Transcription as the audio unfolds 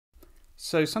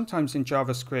So sometimes in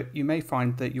JavaScript, you may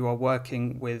find that you are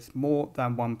working with more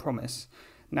than one promise.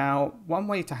 Now, one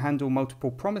way to handle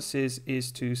multiple promises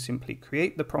is to simply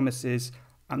create the promises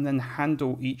and then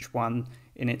handle each one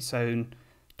in its own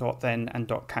 .then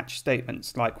and .catch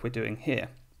statements like we're doing here.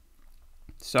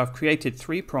 So I've created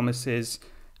 3 promises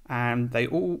and they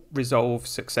all resolve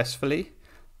successfully.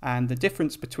 And the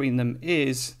difference between them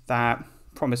is that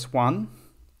promise 1,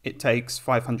 it takes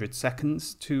 500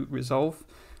 seconds to resolve.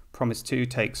 Promise 2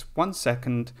 takes 1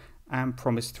 second and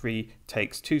promise 3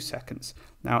 takes 2 seconds.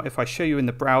 Now, if I show you in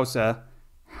the browser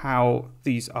how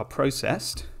these are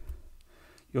processed,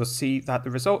 you'll see that the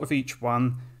result of each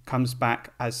one comes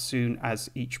back as soon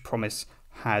as each promise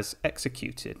has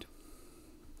executed.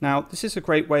 Now, this is a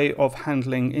great way of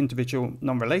handling individual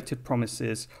non-related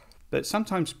promises, but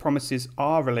sometimes promises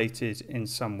are related in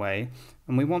some way,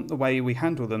 and we want the way we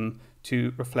handle them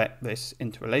to reflect this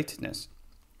interrelatedness.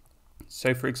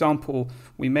 So for example,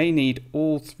 we may need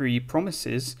all 3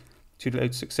 promises to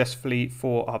load successfully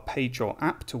for our page or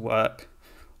app to work,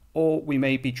 or we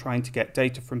may be trying to get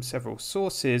data from several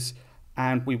sources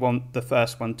and we want the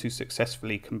first one to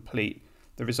successfully complete,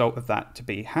 the result of that to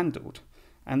be handled.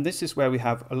 And this is where we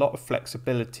have a lot of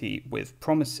flexibility with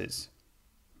promises.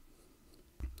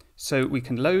 So we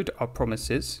can load our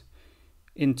promises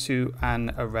into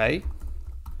an array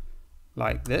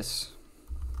like this.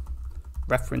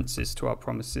 References to our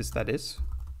promises, that is.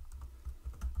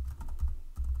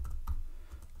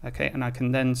 Okay, and I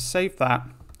can then save that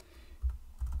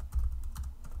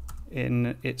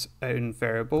in its own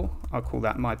variable. I'll call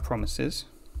that my promises.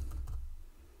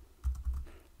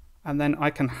 And then I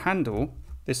can handle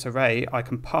this array. I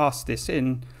can pass this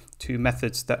in to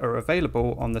methods that are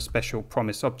available on the special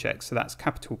promise object. So that's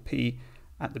capital P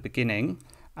at the beginning.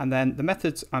 And then the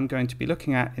methods I'm going to be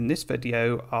looking at in this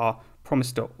video are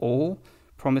Promise.all,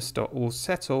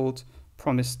 Promise.all.settled,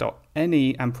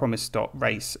 Promise.any, and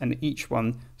Promise.race, and each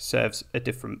one serves a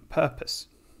different purpose.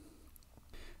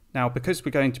 Now, because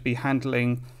we're going to be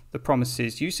handling the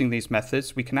promises using these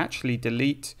methods, we can actually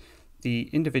delete the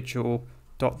individual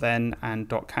 .then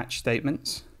and .catch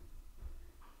statements,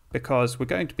 because we're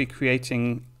going to be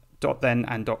creating .then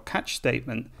and .catch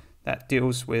statement that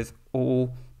deals with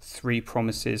all 3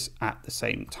 promises at the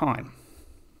same time.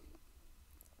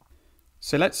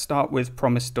 So let's start with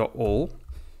Promise.all.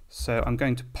 So I'm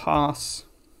going to pass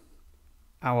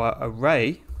our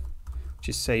array, which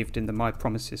is saved in the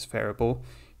myPromises variable,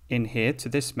 in here to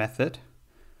this method.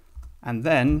 And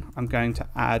then I'm going to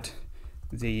add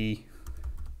the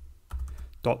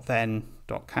 .then,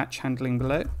 .catch handling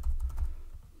below.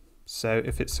 So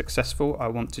if it's successful, I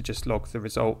want to just log the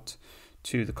result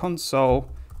to the console.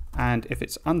 And if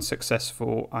it's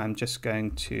unsuccessful, I'm just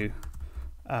going to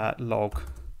log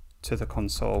to the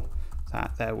console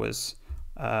that there was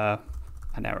an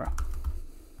error.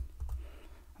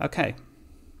 Okay.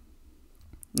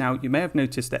 Now you may have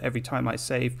noticed that every time I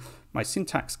save, my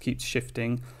syntax keeps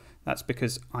shifting. That's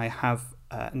because I have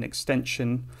an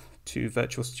extension to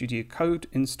Virtual Studio Code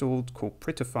installed called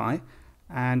Prettify,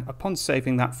 and upon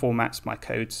saving that formats my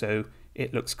code so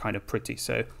it looks kind of pretty.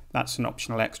 So that's an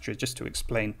optional extra just to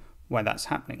explain why that's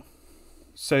happening.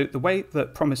 So the way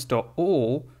that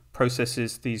Promise.all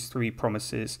processes these 3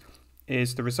 promises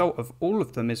is the result of all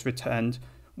of them is returned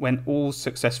when all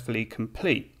successfully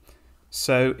complete.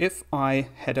 So if I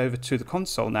head over to the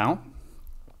console now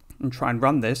and try and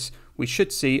run this, we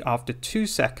should see after 2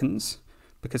 seconds,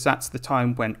 because that's the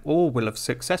time when all will have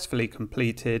successfully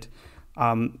completed,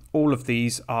 all of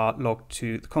these are logged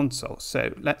to the console.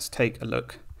 So let's take a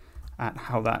look at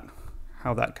how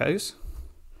that goes.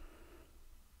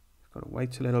 Got to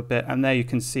wait a little bit, and there you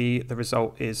can see the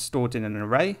result is stored in an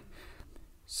array.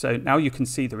 So now you can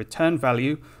see the return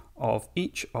value of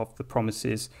each of the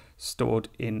promises stored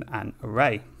in an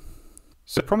array.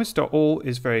 So Promise.all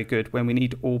is very good when we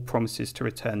need all promises to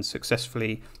return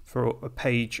successfully for a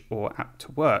page or app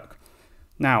to work.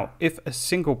 Now, if a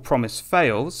single promise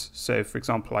fails, so for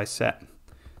example, I set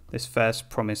this first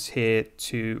promise here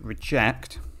to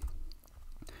reject,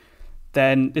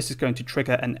 then this is going to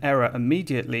trigger an error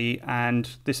immediately,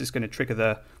 and this is going to trigger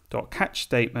the .catch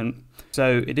statement.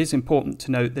 So it is important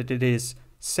to note that it is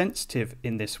sensitive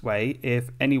in this way. If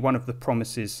any one of the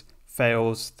promises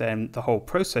fails, then the whole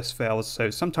process fails. So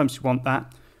sometimes you want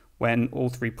that when all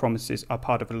 3 promises are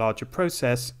part of a larger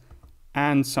process,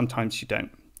 and sometimes you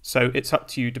don't. So it's up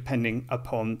to you depending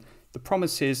upon the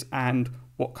promises and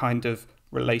what kind of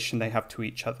relation they have to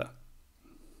each other.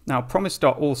 Now,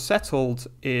 Promise.all.settled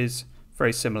is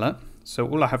very similar. So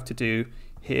all I have to do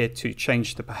here to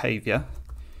change the behavior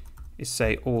is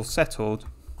say all settled.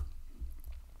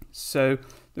 So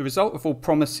the result of all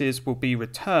promises will be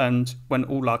returned when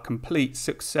all are complete,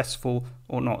 successful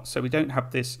or not. So we don't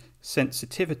have this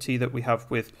sensitivity that we have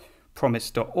with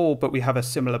Promise.all, but we have a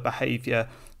similar behavior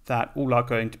that all are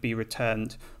going to be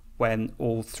returned when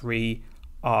all three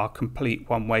are complete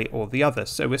one way or the other.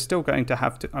 So we're still going to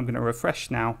have to, I'm going to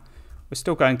refresh now, we're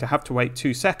still going to have to wait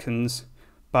 2 seconds,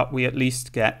 but we at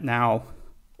least get now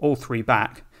all three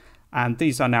back. And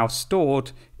these are now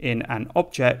stored in an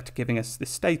object giving us the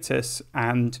status,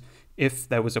 and if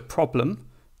there was a problem,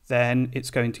 then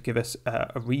it's going to give us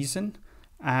a reason,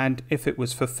 and if it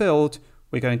was fulfilled,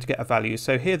 we're going to get a value.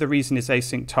 So here the reason is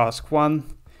async task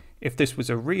 1. If this was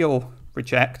a real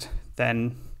reject,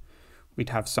 then we'd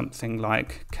have something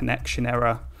like connection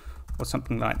error or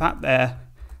something like that there,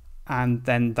 and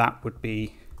then that would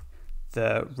be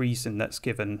the reason that's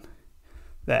given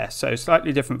there. So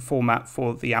slightly different format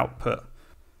for the output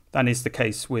than is the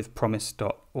case with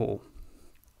Promise.all.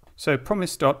 So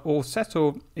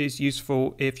Promise.allSettled is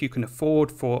useful if you can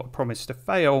afford for a promise to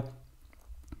fail.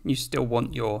 You still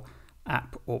want your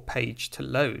app or page to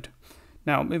load.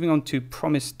 Now moving on to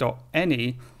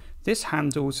Promise.any, this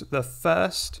handles the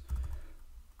first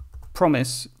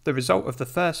promise, the result of the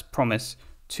first promise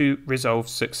to resolve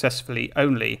successfully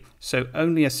only. So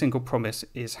only a single promise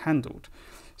is handled.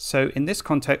 So in this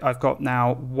context, I've got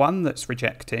now one that's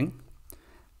rejecting,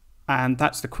 and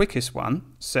that's the quickest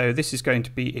one. So this is going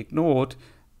to be ignored,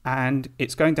 and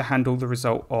it's going to handle the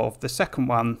result of the second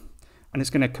one, and it's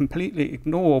going to completely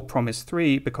ignore promise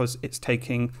 3 because it's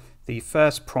taking the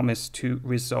first promise to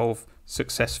resolve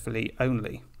successfully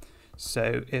only.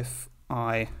 So if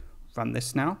I run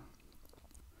this now,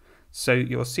 so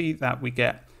you'll see that we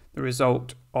get the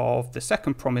result of the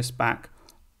second promise back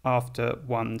after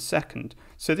 1 second.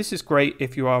 So this is great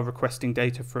if you are requesting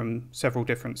data from several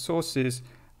different sources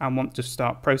and want to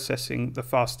start processing the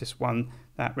fastest one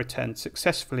that returned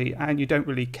successfully, and you don't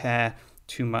really care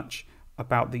too much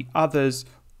about the others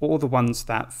or the ones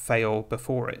that fail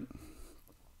before it.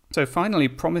 So finally,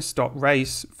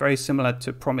 Promise.race, very similar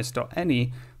to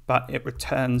Promise.any, but it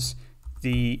returns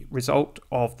the result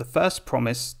of the first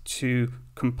promise to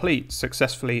complete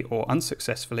successfully or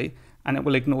unsuccessfully, and it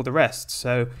will ignore the rest.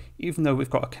 So even though we've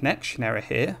got a connection error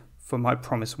here for my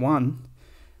promise 1,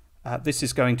 this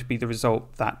is going to be the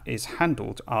result that is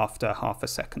handled after half a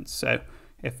second. So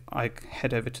if I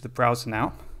head over to the browser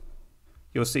now,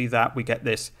 you'll see that we get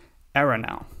this error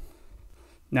now.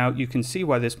 Now you can see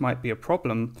why this might be a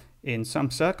problem in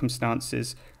some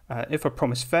circumstances. If a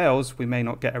promise fails, we may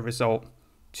not get a result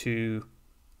to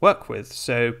work with.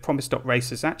 So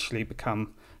Promise.race has actually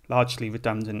become largely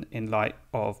redundant in light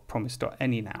of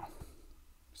Promise.any now.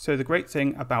 So the great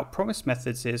thing about promise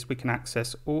methods is we can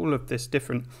access all of this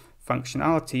different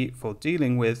functionality for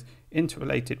dealing with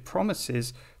interrelated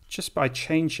promises just by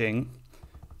changing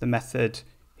the method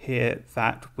here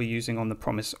that we're using on the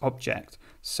promise object.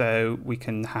 So we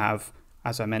can have,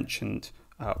 as I mentioned,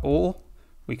 all,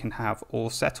 we can have all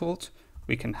settled,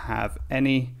 we can have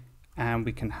any, and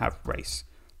we can have race.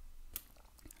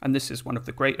 And this is one of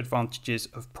the great advantages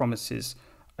of promises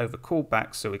over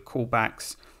callbacks. So with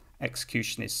callbacks,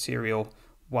 execution is serial,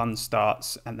 one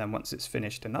starts, and then once it's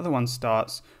finished, another one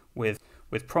starts. With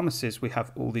promises, we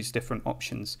have all these different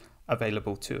options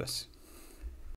available to us.